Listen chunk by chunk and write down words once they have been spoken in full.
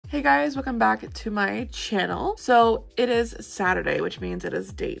Hey guys, welcome back to my channel. So it is Saturday, which means it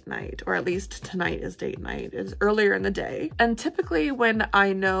is date night, or at least tonight is date night. It's earlier in the day. And typically when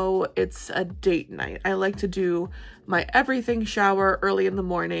I know it's a date night, I like to do my everything shower early in the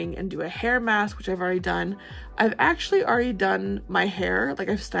morning and do a hair mask, which I've already done. I've actually already done my hair, like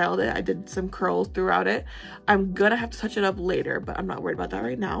I've styled it. I did some curls throughout it. I'm gonna have to touch it up later, but I'm not worried about that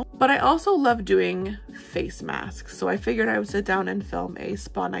right now. But I also love doing face masks. So I figured I would sit down and film a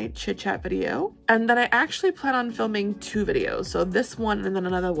spa night chit chat video. And then I actually plan on filming 2 videos. So this one and then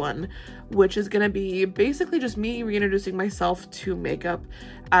another one, which is gonna be basically just me reintroducing myself to makeup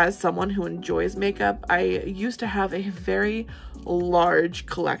as someone who enjoys makeup. I used to have a very large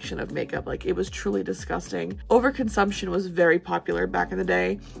collection of makeup. Like, it was truly disgusting. Overconsumption was very popular back in the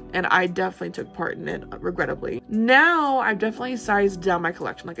day, and I definitely took part in it, regrettably. Now I've definitely sized down my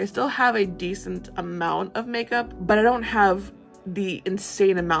collection. Like, I still have a decent amount of makeup, but I don't have the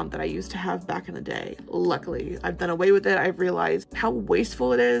insane amount that I used to have back in the day. Luckily, I've done away with it. I've realized how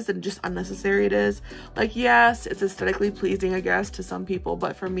wasteful it is and just unnecessary it is. Like, yes, it's aesthetically pleasing, I guess, to some people,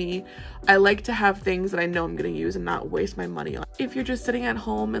 but for me, I like to have things that I know I'm gonna use and not waste my money on. If you're just sitting at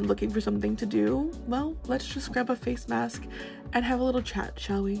home and looking for something to do, well, let's just grab a face mask and have a little chat,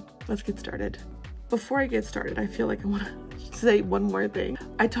 shall we? Let's get started. Before I get started, I feel like I want to say one more thing.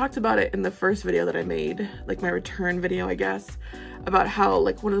 I talked about it in the first video that I made, like my return video, I guess, about how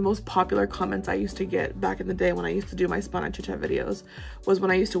like one of the most popular comments I used to get back in the day when I used to do my spa night chit chat videos was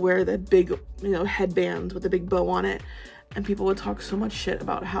when I used to wear the big, headbands with the big bow on it. And people would talk so much shit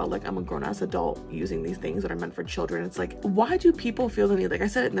about how like I'm a grown-ass adult using these things that are meant for children. It's like, why do people feel the need, like I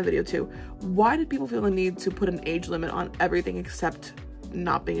said it in the video too, why do people feel the need to put an age limit on everything except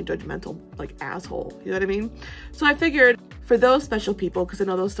not being a judgmental like asshole? You know what I mean? So I figured for those special people, because I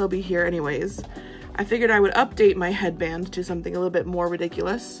know they'll still be here anyways, I figured I would update my headband to something a little bit more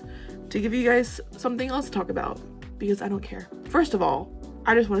ridiculous to give you guys something else to talk about, because I don't care. First of all,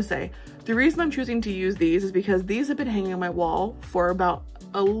 I just want to say the reason I'm choosing to use these is because these have been hanging on my wall for about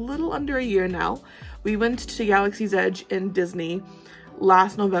a little under a year now. We went to Galaxy's Edge in Disney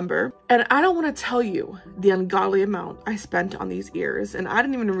last November, and I don't want to tell you the ungodly amount I spent on these ears, and I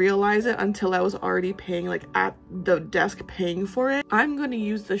didn't even realize it until I was already paying, like at the desk paying for it. I'm going to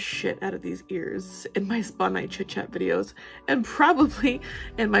use the shit out of these ears in my spa night chit chat videos and probably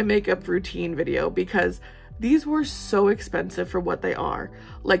in my makeup routine video, because these were so expensive for what they are.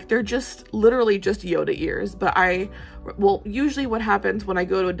 Like, they're just literally just Yoda ears. But well, usually what happens when I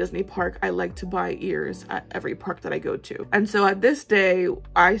go to a Disney park, I like to buy ears at every park that I go to. And so at this day,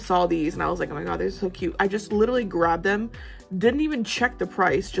 I saw these and I was like, oh my God, they're so cute. I just literally grabbed them, didn't even check the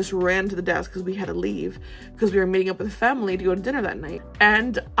price, just ran to the desk because we had to leave because we were meeting up with family to go to dinner that night.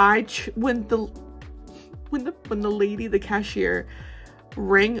 And when the lady, the cashier,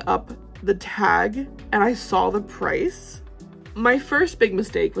 rang up the tag and I saw the price, my first big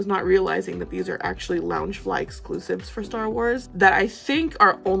mistake was not realizing that these are actually Loungefly exclusives for Star Wars that I think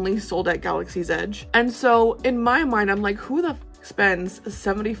are only sold at Galaxy's Edge. And so in my mind, I'm like, who the f spends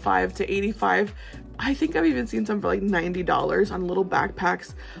 $75 to $85? I think I've even seen some for like $90 on little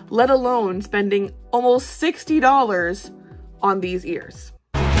backpacks, let alone spending almost $60 on these ears.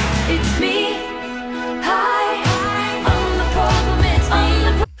 It's me.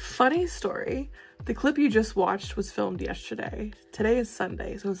 Funny story, the clip you just watched was filmed yesterday. Today is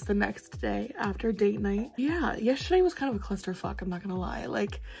Sunday, so it's the next day after date night. Yeah, yesterday was kind of a clusterfuck, I'm not gonna lie.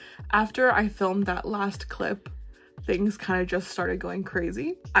 Like, after I filmed that last clip, things kind of just started going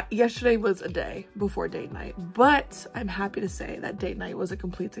crazy. Yesterday was a day before date night, but I'm happy to say that date night was a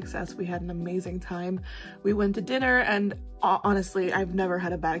complete success. We had an amazing time. We went to dinner, and honestly, I've never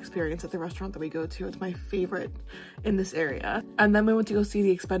had a bad experience at the restaurant that we go to. It's my favorite in this area. And then we went to go see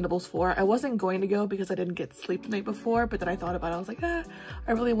The Expendables 4. I wasn't going to go because I didn't get sleep the night before, but then I thought about it. I was like, I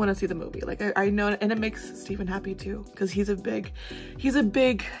really want to see the movie. Like, I know, and it makes Stephen happy too, because he's a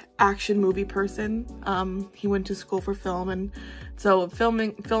big action movie person. He went to school for film, and so film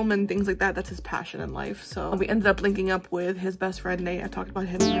and things like that, that's his passion in life. So we ended up linking up with his best friend Nate. I talked about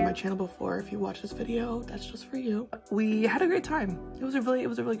him on my channel before. If you watch this video, that's just for you. We had a great time. It was a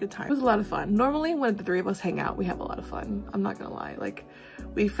really good time. It was a lot of fun. Normally when the 3 of us hang out, we have a lot of fun. I'm not gonna lie. Like,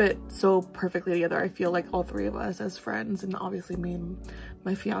 we fit so perfectly together. I feel like all 3 of us as friends, and obviously me and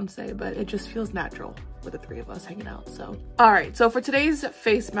my fiance, but it just feels natural with the 3 of us hanging out. So all right, so for today's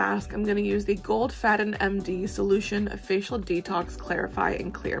face mask, I'm gonna use the Gold Fatten MD Solution Facial Detox Clarify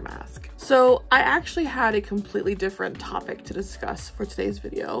and Clear Mask. So I actually had a completely different topic to discuss for today's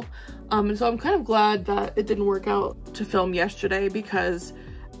video, and so I'm kind of glad that it didn't work out to film yesterday, because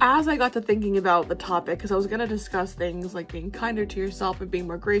as I got to thinking about the topic, because I was gonna discuss things like being kinder to yourself and being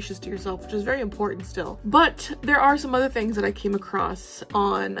more gracious to yourself, which is very important still, but there are some other things that I came across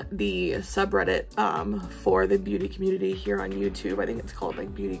on the subreddit for the beauty community here on YouTube. I think it's called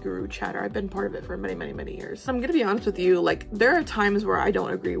like Beauty Guru Chatter. I've been part of it for many years. So I'm gonna be honest with you, like there are times where I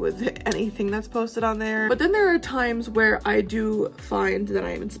don't agree with anything that's posted on there, but then there are times where I do find that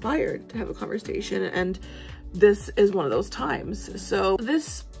I am inspired to have a conversation, and this is one of those times. So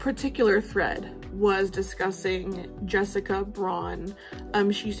this particular thread was discussing Jessica Braun.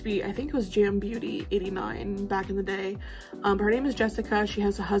 She used to be, I think it was Jam Beauty 89 back in the day. Her name is Jessica. She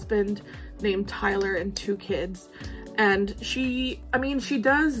has a husband named Tyler and 2 kids. And she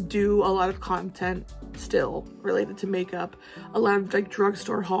does do a lot of content still related to makeup, a lot of like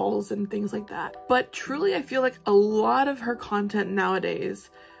drugstore hauls and things like that. But truly, I feel like a lot of her content nowadays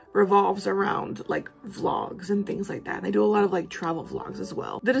revolves around like vlogs and things like that. And they do a lot of like travel vlogs as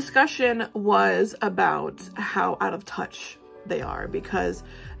well. The discussion was about how out of touch they are because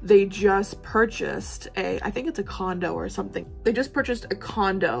they just purchased I think it's a condo or something. They just purchased a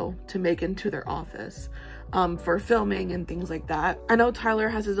condo to make into their office for filming and things like that. I know Tyler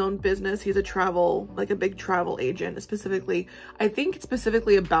has his own business. He's a big travel agent, I think it's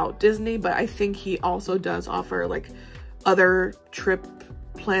specifically about Disney, but I think he also does offer like other trip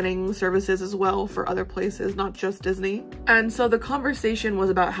planning services as well for other places, not just Disney. And so the conversation was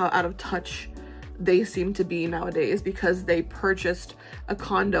about how out of touch they seem to be nowadays because they purchased a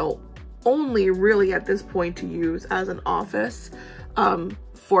condo only really at this point to use as an office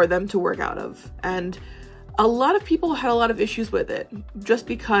for them to work out of. And a lot of people had a lot of issues with it just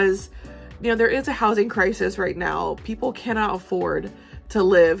because, you know, there is a housing crisis right now. People cannot afford to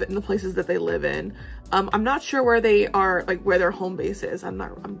live in the places that they live in. I'm not sure where they are, like where their home base is. I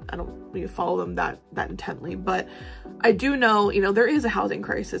don't really follow them that intently, but I do know, you know, there is a housing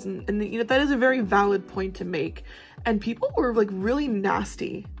crisis, and you know, that is a very valid point to make. And people were like really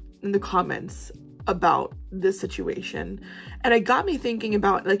nasty in the comments about this situation. And it got me thinking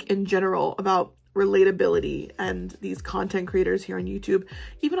about like in general about relatability and these content creators here on YouTube.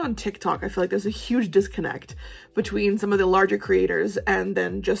 Even on TikTok, I feel like there's a huge disconnect between some of the larger creators and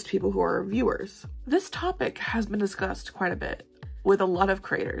then just people who are viewers. This topic has been discussed quite a bit with a lot of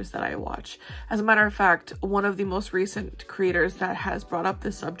creators that I watch. As a matter of fact, one of the most recent creators that has brought up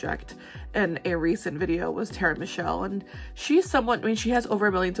this subject in a recent video was Tara Michelle, and she's someone, I mean, she has over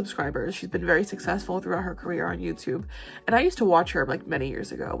 1 million subscribers. She's been very successful throughout her career on YouTube, and I used to watch her like many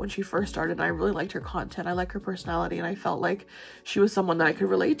years ago when she first started, and I really liked her content. I like her personality, and I felt like she was someone that I could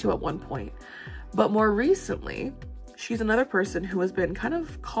relate to at one point. But more recently, she's another person who has been kind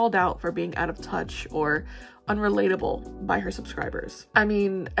of called out for being out of touch or unrelatable by her subscribers. I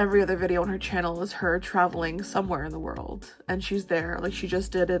mean, every other video on her channel is her traveling somewhere in the world, and she's there. Like, she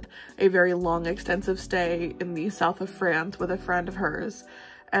just did a very long, extensive stay in the south of France with a friend of hers,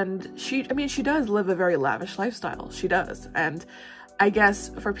 and she does live a very lavish lifestyle. She does. And I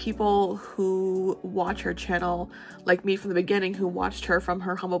guess for people who watch her channel, like me from the beginning, who watched her from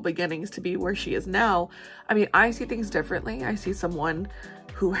her humble beginnings to be where she is now, I mean, I see things differently. I see someone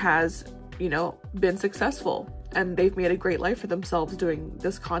who has, you know, been successful, and they've made a great life for themselves doing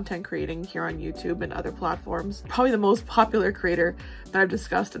this content creating here on YouTube and other platforms. Probably the most popular creator that I've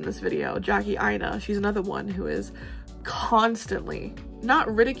discussed in this video, Jackie Aina, she's another one who is constantly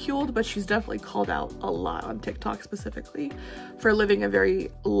not ridiculed, but she's definitely called out a lot on TikTok specifically for living a very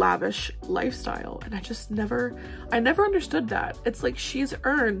lavish lifestyle. And I never understood that. It's like she's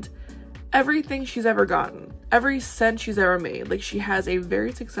earned everything she's ever gotten, every cent she's ever made. Like, she has a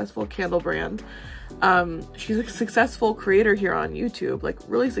very successful candle brand. She's a successful creator here on YouTube, like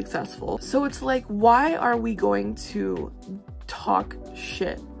really successful. So it's like, why are we going to talk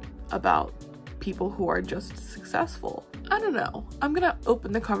shit about people who are just successful? I don't know. I'm gonna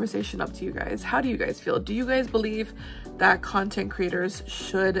open the conversation up to you guys. How do you guys feel? Do you guys believe that content creators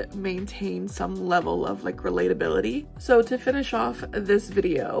should maintain some level of like relatability? So to finish off this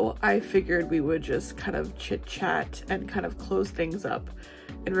video, I figured we would just kind of chit chat and kind of close things up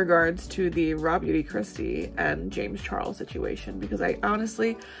in regards to the Raw Beauty Christie and James Charles situation, because I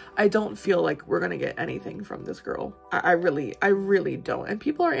don't feel like we're gonna get anything from this girl. I really don't. And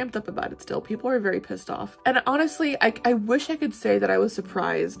people are amped up about it still. People are very pissed off. And honestly, I wish I could say that I was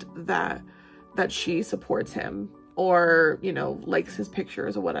surprised that she supports him or, you know, likes his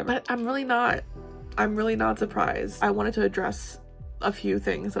pictures or whatever. But I'm really not. I'm really not surprised. I wanted to address a few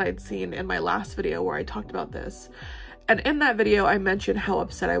things that I'd seen in my last video where I talked about this. And in that video, I mentioned how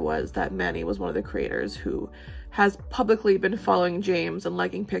upset I was that Manny was one of the creators who has publicly been following James and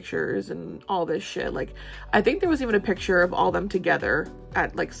liking pictures and all this shit. Like, I think there was even a picture of all them together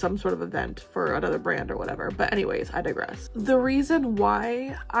at like some sort of event for another brand or whatever. But anyways, I digress. The reason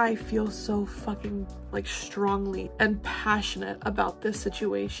why I feel so fucking like strongly and passionate about this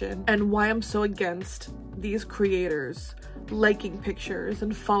situation and why I'm so against these creators liking pictures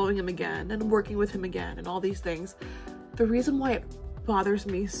and following him again and working with him again and all these things, the reason why it bothers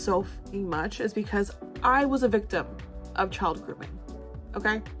me so fucking much is because I was a victim of child grooming,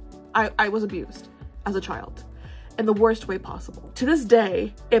 okay? I was abused as a child in the worst way possible. To this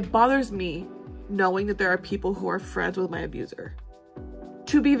day, it bothers me knowing that there are people who are friends with my abuser.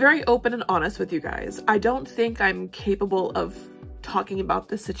 To be very open and honest with you guys, I don't think I'm capable of talking about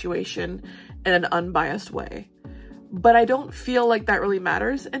this situation in an unbiased way. But I don't feel like that really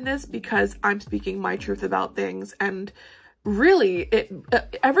matters in this because I'm speaking my truth about things, and really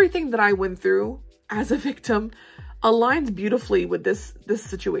everything that I went through as a victim aligns beautifully with this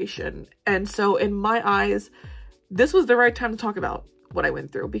situation. And so in my eyes, this was the right time to talk about what I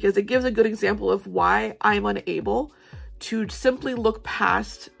went through because it gives a good example of why I'm unable to simply look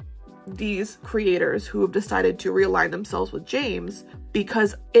past these creators who have decided to realign themselves with James,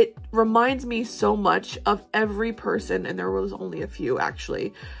 because it reminds me so much of every person, and there was only a few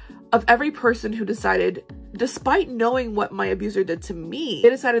actually, of every person who decided, despite knowing what my abuser did to me, they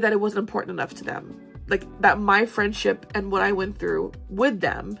decided that it wasn't important enough to them. Like, that my friendship and what I went through with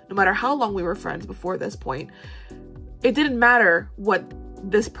them, no matter how long we were friends before this point, it didn't matter what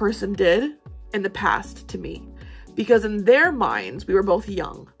this person did in the past to me. Because in their minds, we were both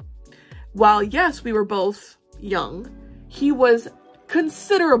young. While yes, we were both young, he was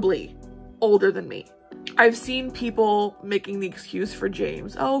considerably older than me. I've seen people making the excuse for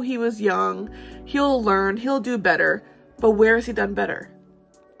James. Oh, he was young. He'll learn. He'll do better. But where has he done better?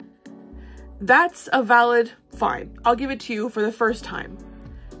 That's a valid fine. I'll give it to you for the first time.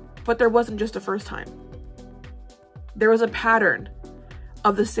 But there wasn't just a first time. There was a pattern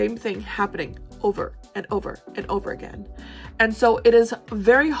of the same thing happening over and over and over again. And so it is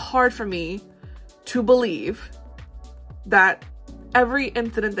very hard for me to believe that every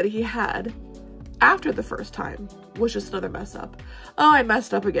incident that he had after the first time was just another mess up. Oh, I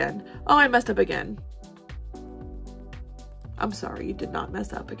messed up again. Oh, I messed up again. I'm sorry, you did not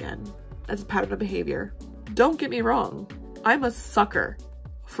mess up again. That's a pattern of behavior. Don't get me wrong. I'm a sucker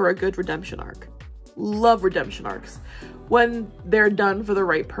for a good redemption arc. Love redemption arcs when they're done for the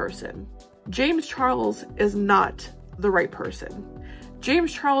right person. James Charles is not the right person.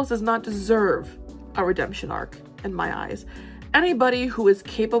 James Charles does not deserve a redemption arc in my eyes. Anybody who is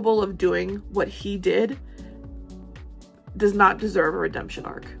capable of doing what he did does not deserve a redemption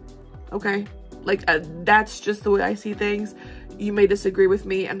arc, okay? Like, that's just the way I see things. You may disagree with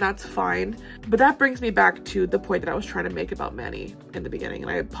me, and that's fine. But that brings me back to the point that I was trying to make about Manny in the beginning,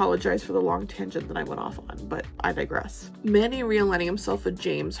 and I apologize for the long tangent that I went off on, but I digress. Manny realigning himself with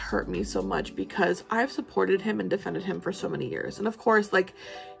James hurt me so much because I've supported him and defended him for so many years. And of course, like,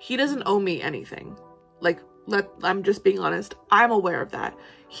 he doesn't owe me anything. Like, I'm just being honest. I'm aware of that.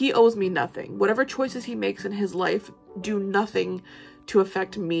 He owes me nothing. Whatever choices he makes in his life do nothing to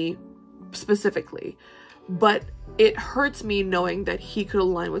affect me specifically. But it hurts me knowing that he could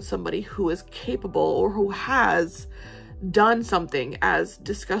align with somebody who is capable or who has done something as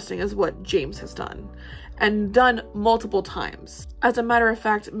disgusting as what James has done, and done multiple times. As a matter of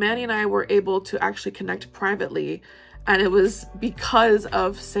fact, Manny and I were able to actually connect privately, and it was because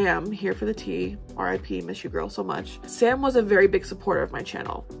of Sam, here for the tea, RIP, miss you girl so much. Sam was a very big supporter of my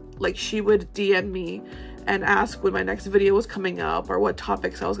channel. Like, she would DM me and ask when my next video was coming up or what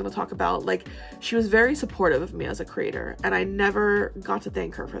topics I was going to talk about. Like, she was very supportive of me as a creator, and I never got to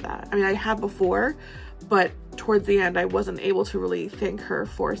thank her for that. I mean, I have before, but towards the end, I wasn't able to really thank her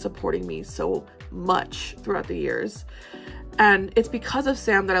for supporting me so much throughout the years. And it's because of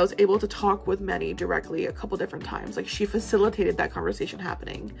Sam that I was able to talk with Manny directly a couple different times. Like, she facilitated that conversation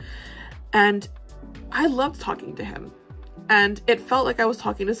happening. And I loved talking to him. And it felt like I was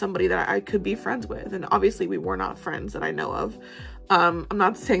talking to somebody that I could be friends with. And obviously we were not friends that I know of. I'm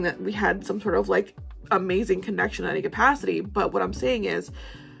not saying that we had some sort of like amazing connection in any capacity, but what I'm saying is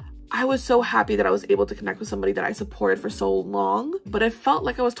I was so happy that I was able to connect with somebody that I supported for so long, but it felt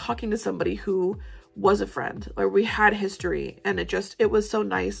like I was talking to somebody who was a friend, or we had history, and it was so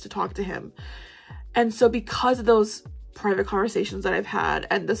nice to talk to him. And so because of those private conversations that I've had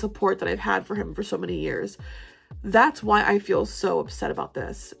and the support that I've had for him for so many years, that's why I feel so upset about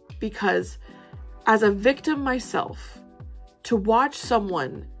this. Because as a victim myself, to watch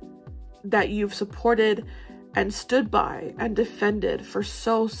someone that you've supported and stood by and defended for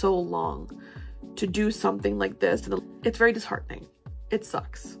so long to do something like this. And it's very disheartening. It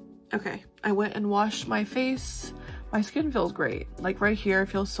sucks. Okay, I went and washed my face. My skin feels great. Like right here, it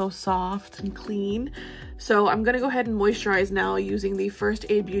feels so soft and clean. So I'm gonna go ahead and moisturize now using the First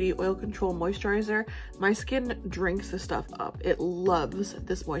Aid Beauty Oil Control Moisturizer. My skin drinks this stuff up. It loves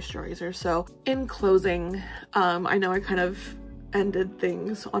this moisturizer. So in closing, I know I kind of ended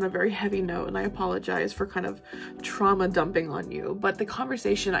things on a very heavy note, and I apologize for kind of trauma dumping on you. But the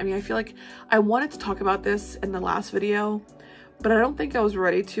conversation, I mean, I feel like I wanted to talk about this in the last video, but I don't think I was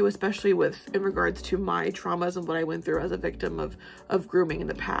ready to, especially in regards to my traumas and what I went through as a victim of grooming in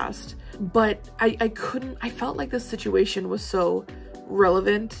the past. But I felt like this situation was so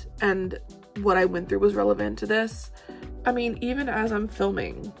relevant, and what I went through was relevant to this. I mean, even as I'm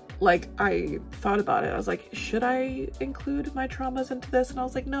filming, like, I thought about it. I was like, should I include my traumas into this? And I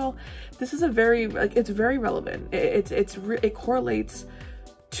was like, no, this is a very, like, it's very relevant. It correlates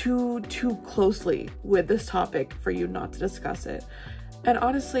too closely with this topic for you not to discuss it. And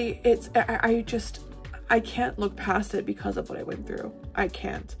honestly, I can't look past it because of what I went through. I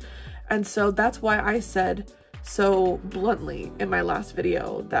can't. And so that's why I said so bluntly in my last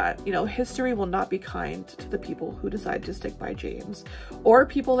video that, you know, history will not be kind to the people who decide to stick by James, or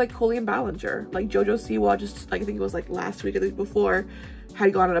people like Colleen Ballinger, like Jojo Siwa, just like, I think it was like last week or the week before,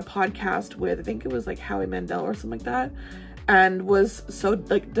 had gone on a podcast with, I think it was like Howie Mandel or something like that, and was so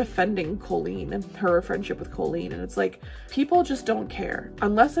like defending Colleen and her friendship with Colleen. And it's like, people just don't care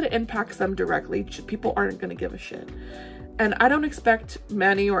unless it impacts them directly. People aren't gonna give a shit. And I don't expect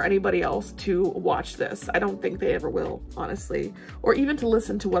Manny or anybody else to watch this. I don't think they ever will, honestly, or even to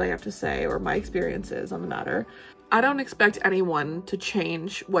listen to what I have to say or my experiences on the matter. I don't expect anyone to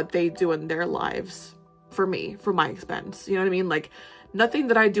change what they do in their lives for me, for my expense. You know what I mean? Like, nothing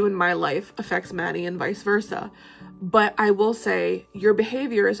that I do in my life affects Manny and vice versa. But I will say, your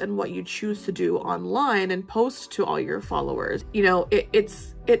behaviors and what you choose to do online and post to all your followers, you know,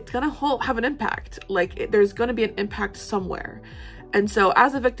 it's gonna have an impact. Like, there's gonna be an impact somewhere. And so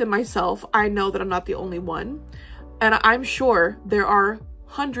as a victim myself, I know that I'm not the only one. And I'm sure there are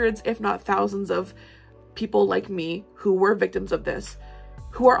hundreds, if not thousands, of people like me who were victims of this,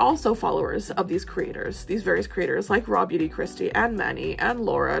 who are also followers of these creators, these various creators like Raw Beauty Christy and Manny and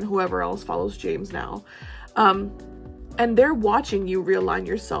Laura and whoever else follows James now. And they're watching you realign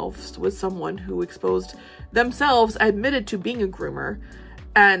yourselves with someone who exposed themselves, admitted to being a groomer,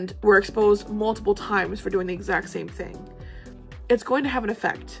 and were exposed multiple times for doing the exact same thing. It's going to have an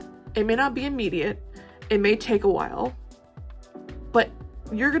effect. It may not be immediate. It may take a while, but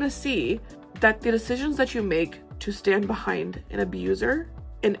you're going to see that the decisions that you make to stand behind an abuser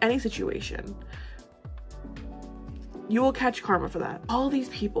in any situation, you will catch karma for that. All these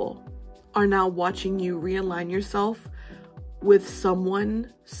people are now watching you realign yourself with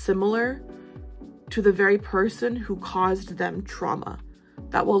someone similar to the very person who caused them trauma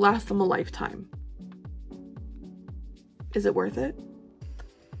that will last them a lifetime. Is it worth it?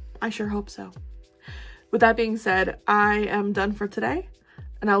 I sure hope so. With that being said, I am done for today,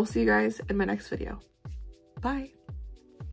 and I will see you guys in my next video. Bye.